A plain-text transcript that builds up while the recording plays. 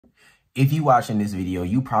if you watching this video,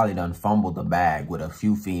 you probably done fumbled the bag with a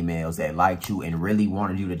few females that liked you and really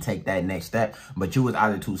wanted you to take that next step, but you was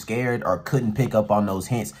either too scared or couldn't pick up on those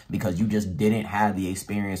hints because you just didn't have the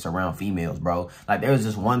experience around females, bro. Like, there was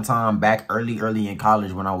this one time back early in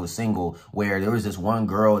college when I was single where there was this one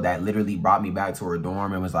girl that literally brought me back to her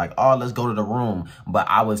dorm and was like, oh, let's go to the room. But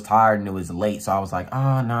I was tired and it was late, so I was like,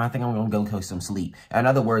 oh, no, I think I'm gonna go get some sleep. In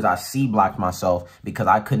other words, I C-blocked myself because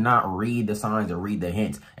I could not read the signs or read the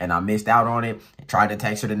hints, and I missed out on it. Tried to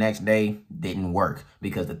text her the next day, didn't work.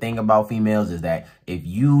 Because the thing about females is that if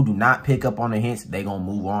you do not pick up on the hints, they gonna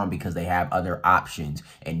move on because they have other options.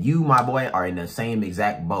 And you, my boy, are in the same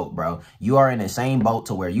exact boat, bro. You are in the same boat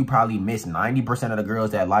to where you probably miss 90% of the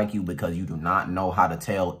girls that like you because you do not know how to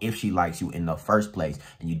tell if she likes you in the first place.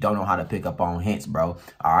 And you don't know how to pick up on hints, bro.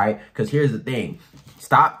 All right? Because here's the thing.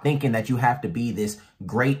 Stop thinking that you have to be this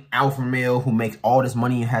great alpha male who makes all this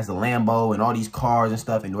money and has the Lambo and all these cars and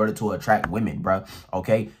stuff in order to attract women, bro.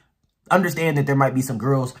 Okay? Understand that there might be some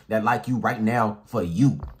girls that like you right now for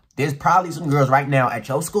you. There's probably some girls right now at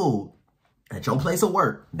your school, at your place of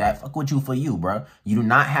work, that fuck with you for you, bro. You do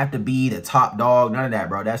not have to be the top dog, none of that,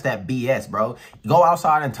 bro. That's that BS, bro. Go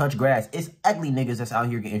outside and touch grass. It's ugly niggas that's out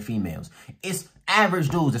here getting females. It's average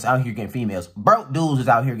dudes that's out here getting females. Broke dudes that's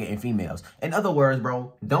out here getting females. In other words,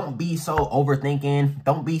 bro, don't be so overthinking.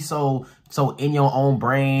 Don't be so in your own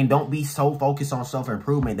brain. Don't be so focused on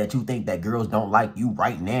self-improvement that you think that girls don't like you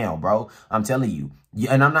right now, bro. I'm telling you.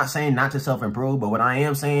 And I'm not saying not to self-improve, but what I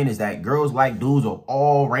am saying is that girls like dudes of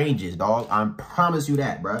all ranges, dog. I promise you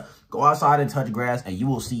that, bro. Go outside and touch grass, and you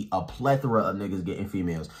will see a plethora of niggas getting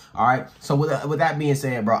females. All right? So with that being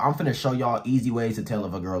said, bro, I'm finna show y'all easy ways to tell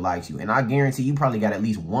if a girl likes you. And I guarantee you probably got at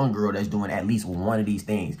least one girl that's doing at least one of these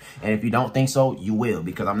things. And if you don't think so, you will,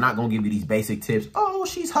 because I'm not gonna give you these basic tips. Oh,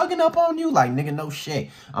 she's hugging up on you. Like, nigga, no shit.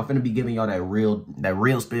 I'm finna be giving y'all that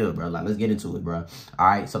real spill, bro. Like, let's get into it, bro. All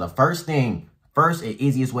right? So the first and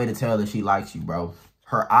easiest way to tell that she likes you, bro.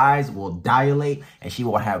 Her eyes will dilate and she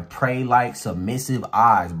will have prey-like submissive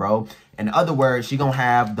eyes, bro. In other words, she gonna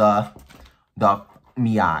have the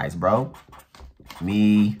me eyes, bro.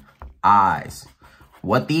 Me eyes.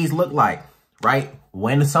 What these look like, right?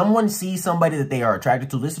 When someone sees somebody that they are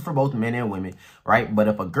attracted to, this is for both men and women, right? But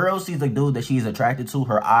if a girl sees a dude that she's attracted to,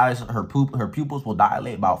 her eyes, her pupils will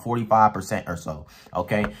dilate about 45% or so,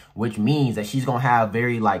 okay? Which means that she's going to have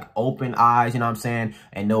very, like, open eyes, you know what I'm saying?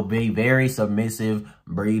 And they'll be very submissive,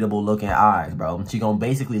 breathable looking eyes, bro. She's going to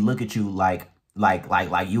basically look at you like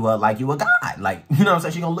you a god. Like, you know what I'm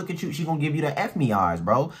saying? She gonna look at you. She gonna give you the F me eyes,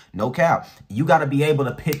 bro. No cap. You gotta be able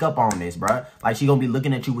to pick up on this, bro. Like, she gonna be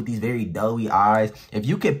looking at you with these very doughy eyes. If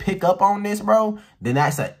you can pick up on this, bro, then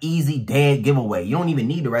that's an easy dead giveaway. You don't even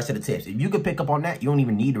need the rest of the tips. If you can pick up on that, you don't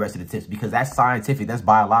even need the rest of the tips because that's scientific. That's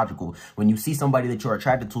biological. When you see somebody that you're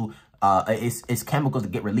attracted to, it's chemicals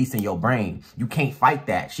that get released in your brain. You can't fight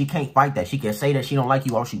that. She can't fight that. She can say that she don't like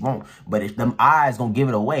you all she won't, but if them eyes gonna give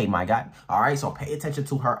it away, my God. All right, so pay attention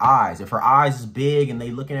to her eyes. If her eyes is big and they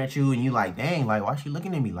looking at you and you like, dang, like, why is she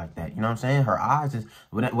looking at me like that? You know what I'm saying? Her eyes is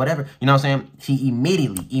whatever. You know what I'm saying? She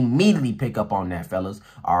immediately pick up on that, fellas.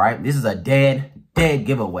 All right, this is a dead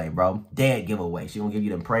giveaway, bro. Dead giveaway. She gonna give you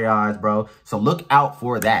them prey eyes, bro. So look out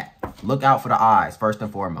for that. Look out for the eyes, first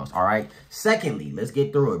and foremost, all right? Secondly, let's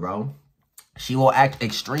get through it, bro. She will act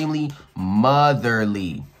extremely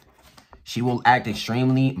motherly. She will act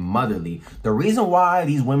extremely motherly. The reason why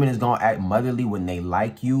these women is going to act motherly when they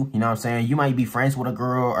like you, you know what I'm saying? You might be friends with a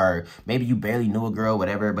girl or maybe you barely knew a girl,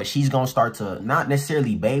 whatever, but she's going to start to not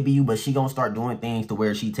necessarily baby you, but she going to start doing things to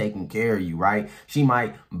where she taking care of you, right? She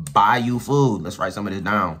might buy you food. Let's write some of this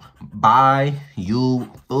down. Buy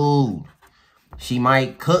you food. She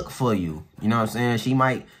might cook for you. You know what I'm saying? She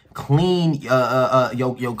might clean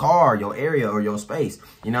your car, your area, or your space.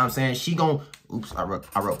 You know what I'm saying? She gonna, oops, I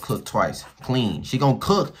wrote cook twice. Clean. She gonna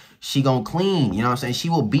cook. She gonna clean. You know what I'm saying? She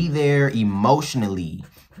will be there emotionally.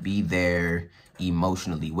 Be there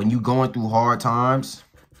emotionally. When you going through hard times,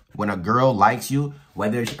 when a girl likes you,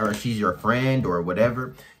 whether she's your friend or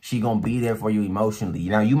whatever, she gonna be there for you emotionally.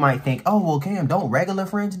 Now, you might think, oh, well, Cam, don't regular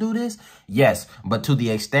friends do this? Yes, but to the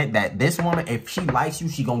extent that this woman, if she likes you,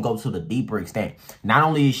 she gonna go to the deeper extent. Not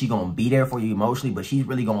only is she gonna be there for you emotionally, but she's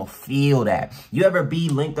really gonna feel that. You ever be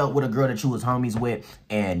linked up with a girl that you was homies with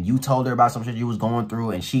and you told her about some shit you was going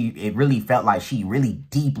through and it really felt like she really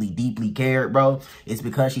deeply cared, bro? It's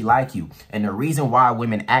because she like you. And the reason why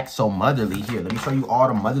women act so motherly, here, let me show you all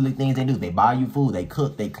the motherly things they do. They buy you food, they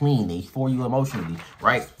cook, they clean, they for you emotionally,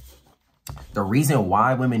 right? The reason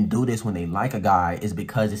why women do this when they like a guy is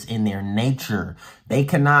because it's in their nature. They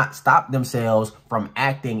cannot stop themselves from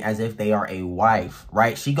acting as if they are a wife,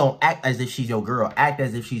 right? She gonna act as if she's your girl, act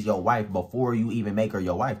as if she's your wife before you even make her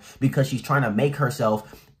your wife, because she's trying to make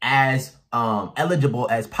herself as eligible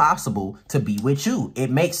as possible to be with you. It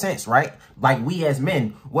makes sense, right? Like, we as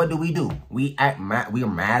men, what do? We act, we are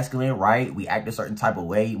masculine, right? We act a certain type of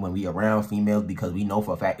way when we around females, because we know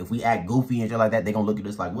for a fact if we act goofy and shit like that, they're gonna look at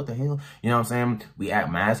us like, what the hell? You know what I'm saying? We act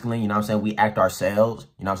masculine, you know what I'm saying? We act ourselves,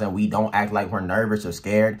 you know what I'm saying? We don't act like we're nervous or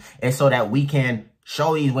scared. And so that we can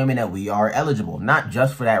show these women that we are eligible. Not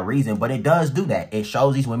just for that reason, but it does do that. It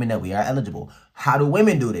shows these women that we are eligible. How do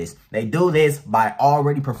women do this? They do this by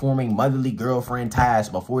already performing motherly girlfriend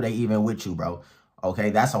tasks before they even with you, bro. Okay,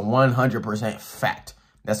 that's a 100% fact.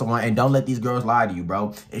 That's the one. And don't let these girls lie to you,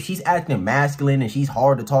 bro. If she's acting masculine and she's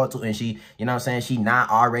hard to talk to, and she, you know what I'm saying, she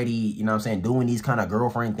not already, you know what I'm saying, doing these kind of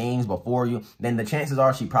girlfriend things before you, then the chances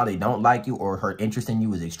are she probably don't like you, or her interest in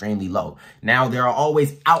you is extremely low. Now, there are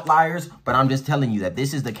always outliers, but I'm just telling you that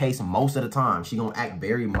this is the case most of the time. She gonna act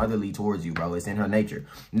very motherly towards you, bro. It's in her nature.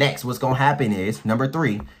 Next, what's gonna happen is, number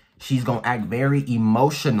 3, she's gonna act very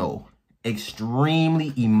emotional.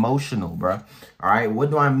 Extremely emotional, bro. All right,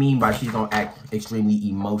 what do I mean by she's gonna act extremely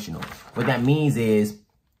emotional? What that means is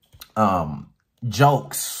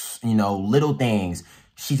jokes, you know, little things.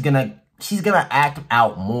 She's gonna act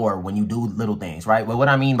out more when you do little things, right? But what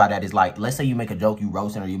I mean by that is, like, let's say you make a joke, you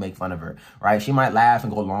roasting her, you make fun of her, right? She might laugh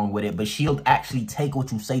and go along with it, but she'll actually take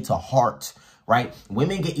what you say to heart, right?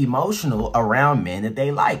 Women get emotional around men that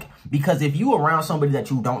they like, because if you around somebody that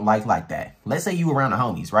you don't like that, let's say you around the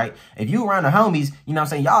homies, right? If you around the homies, you know what I'm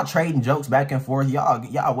saying, y'all trading jokes back and forth,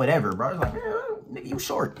 y'all whatever, bro. It's like, nigga, you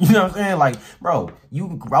short. You know what I'm saying? Like, bro,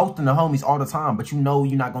 you roasting the homies all the time, but you know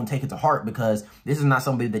you're not going to take it to heart, because this is not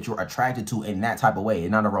somebody that you're attracted to in that type of way.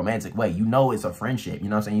 It's not a romantic way. You know it's a friendship. You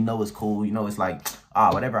know what I'm saying? You know it's cool. You know it's like,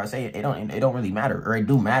 whatever I say, it don't really matter. Or it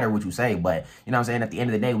do matter what you say, but you know what I'm saying? At the end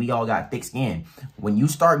of the day, we all got thick skin. When you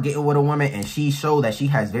start getting with a woman and she show that she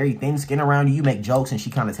has very thin skin around you, you make jokes and she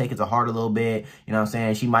kind of take it to heart a little bit. You know what I'm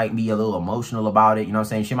saying? She might be a little emotional about it. You know what I'm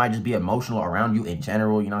saying? She might just be emotional around you in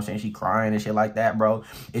general. You know what I'm saying? She crying and shit like that, bro.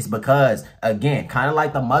 It's because, again, kind of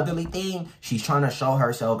like the motherly thing, she's trying to show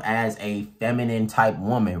herself as a feminine type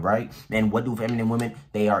woman, right? And what do feminine women?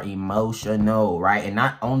 They are emotional, right? And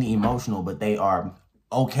not only emotional, but they are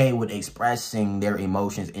okay with expressing their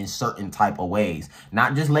emotions in certain type of ways.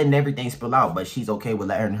 Not just letting everything spill out, but she's okay with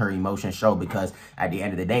letting her emotions show, because at the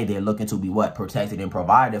end of the day, they're looking to be what? Protected and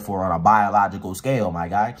provided for on a biological scale, my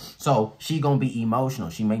guy. So she gonna be emotional.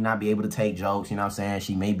 She may not be able to take jokes, you know what I'm saying?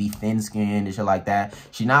 She may be thin-skinned and shit like that.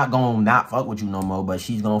 She not gonna not fuck with you no more, but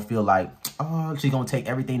she's gonna feel like, oh, she's gonna take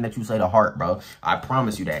everything that you say to heart, bro. I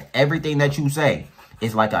promise you that. Everything that you say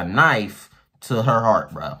is like a knife to her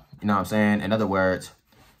heart, bro. You know what I'm saying? In other words,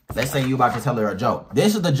 let's say you about to tell her a joke.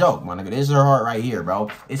 This is the joke, my nigga. This is her heart right here, bro.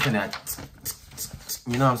 It's finna,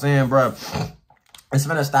 you know what I'm saying, bro? It's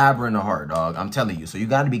finna stab her in the heart, dog. I'm telling you. So you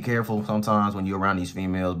got to be careful sometimes when you're around these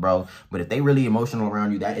females, bro. But if they really emotional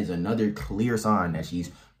around you, that is another clear sign that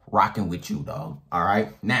she's rocking with you, dog. All right?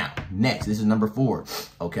 Now, next, this is number 4,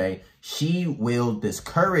 okay? She will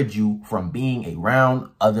discourage you from being around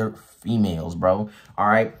other females, bro. All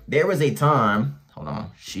right? There was a time, hold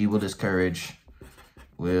on. She will discourage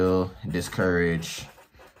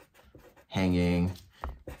hanging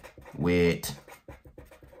with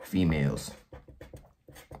females.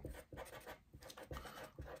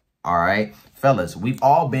 All right, fellas, we've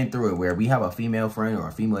all been through it where we have a female friend or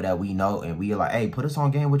a female that we know, and we are like, hey, put us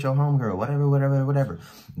on game with your homegirl, whatever.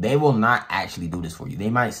 They will not actually do this for you.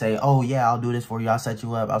 They might say, oh yeah, I'll do this for you, I'll set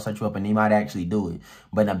you up, and they might actually do it.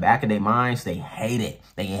 But in the back of their minds, they hate it.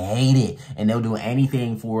 They hate it, and they'll do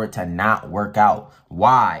anything for it to not work out.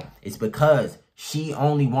 Why? It's because she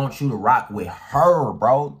only wants you to rock with her,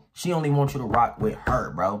 bro. She only wants you to rock with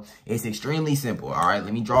her, bro. It's extremely simple, all right?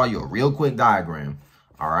 Let me draw you a real quick diagram.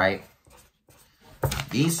 All right.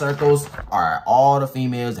 These circles are all the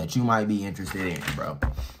females that you might be interested in, bro.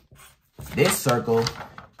 This circle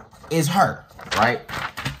is her, right?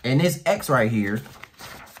 And this X right here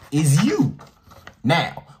is you.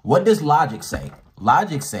 Now, what does logic say?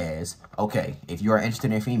 Logic says, okay, if you are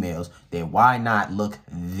interested in females, then why not look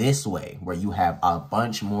this way where you have a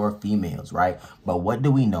bunch more females, right? But what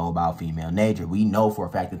do we know about female nature? We know for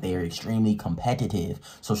a fact that they are extremely competitive.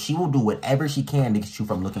 So she will do whatever she can to get you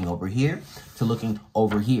from looking over here to looking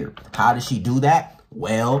over here. How does she do that?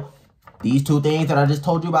 Well, these 2 things that I just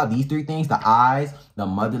told you about, these 3 things, the eyes, the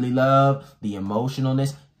motherly love, the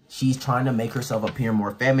emotionalness, she's trying to make herself appear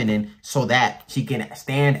more feminine so that she can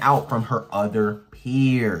stand out from her other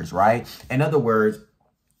peers, right? In other words,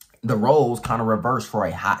 the roles kind of reverse for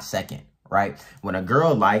a hot second, right? When a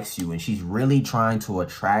girl likes you and she's really trying to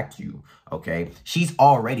attract you, okay, she's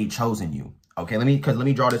already chosen you. Okay, let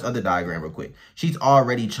me draw this other diagram real quick. She's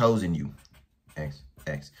already chosen you. X.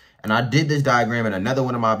 And I did this diagram in another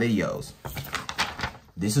one of my videos.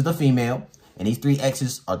 This is the female, and these 3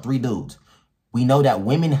 X's are 3 dudes. We know that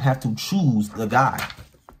women have to choose the guy.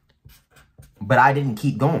 But I didn't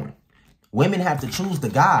keep going. Women have to choose the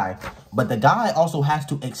guy, but the guy also has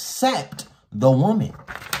to accept the woman.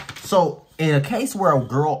 So in a case where a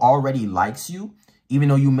girl already likes you, even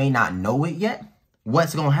though you may not know it yet,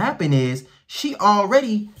 what's going to happen is she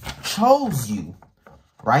already chose you,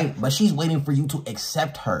 right? But she's waiting for you to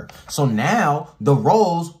accept her. So now the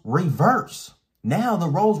roles reverse.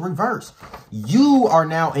 You are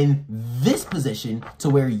now in this position to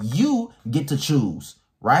where you get to choose,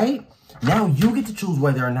 right? Now you get to choose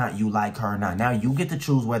whether or not you like her or not. Now you get to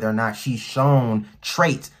choose whether or not she's shown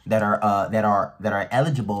traits that are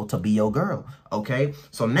eligible to be your girl. Okay,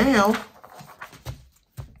 so now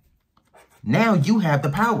you have the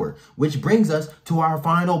power, which brings us to our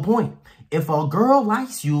final point. If a girl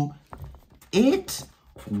likes you, it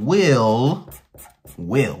will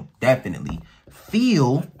definitely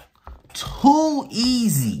feel too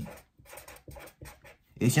easy.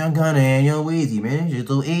 It's Young Gunna and Young Weezy, man. It's just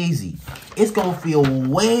too easy. It's gonna feel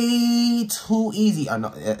way too easy. I know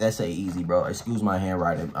that's say easy, bro. Excuse my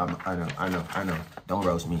handwriting. I know. Don't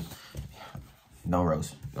roast me. Don't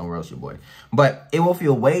roast your boy. But it will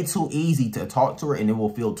feel way too easy to talk to her, and it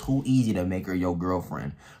will feel too easy to make her your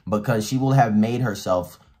girlfriend, because she will have made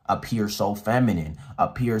herself appear so feminine,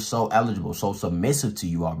 appear so eligible, so submissive to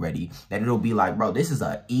you already, that it'll be like, bro, this is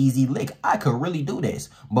an easy lick. I could really do this.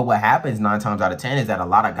 But what happens 9 times out of 10 is that a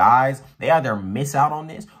lot of guys, they either miss out on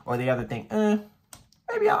this, or they either think, maybe,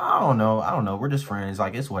 I don't know. We're just friends.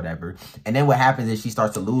 Like, it's whatever. And then what happens is she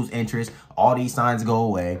starts to lose interest. All these signs go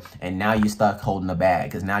away. And now you're stuck holding the bag.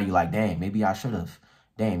 Because now you're like, dang, maybe I should have.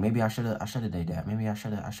 Dang, maybe I should have did that. Maybe I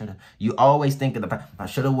should have. You always think of the, I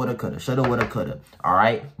should have, would have, could have. All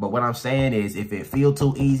right. But what I'm saying is, if it feels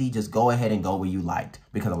too easy, just go ahead and go where you liked.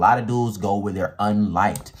 Because a lot of dudes go where they're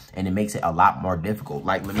unliked. And it makes it a lot more difficult.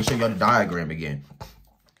 Like, let me show you the diagram again.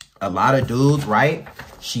 A lot of dudes, right?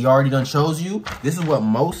 She already done chose you. This is what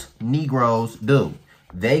most Negroes do.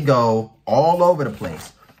 They go all over the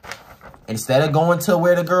place. Instead of going to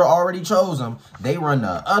where the girl already chose them, they run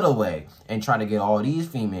the other way and try to get all these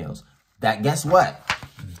females that, guess what,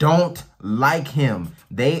 don't like him.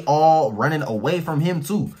 They all running away from him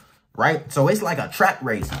too, right? So it's like a track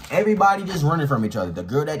race. Everybody just running from each other. The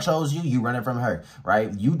girl that chose you, you running from her,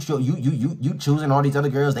 right? You choosing all these other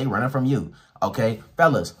girls, they running from you. Okay,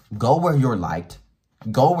 fellas, go where you're liked.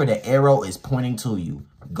 Go where the arrow is pointing to you.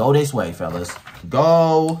 Go this way, fellas.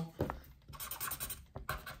 Go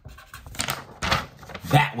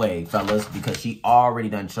that way, fellas, because she already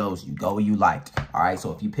done chose you. Go where you liked. All right,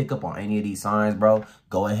 so if you pick up on any of these signs, bro,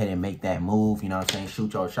 go ahead and make that move. You know what I'm saying?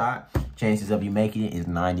 Shoot your shot. Chances of you making it is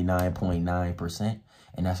 99.9%.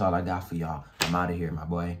 And that's all I got for y'all. I'm out of here, my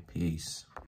boy. Peace.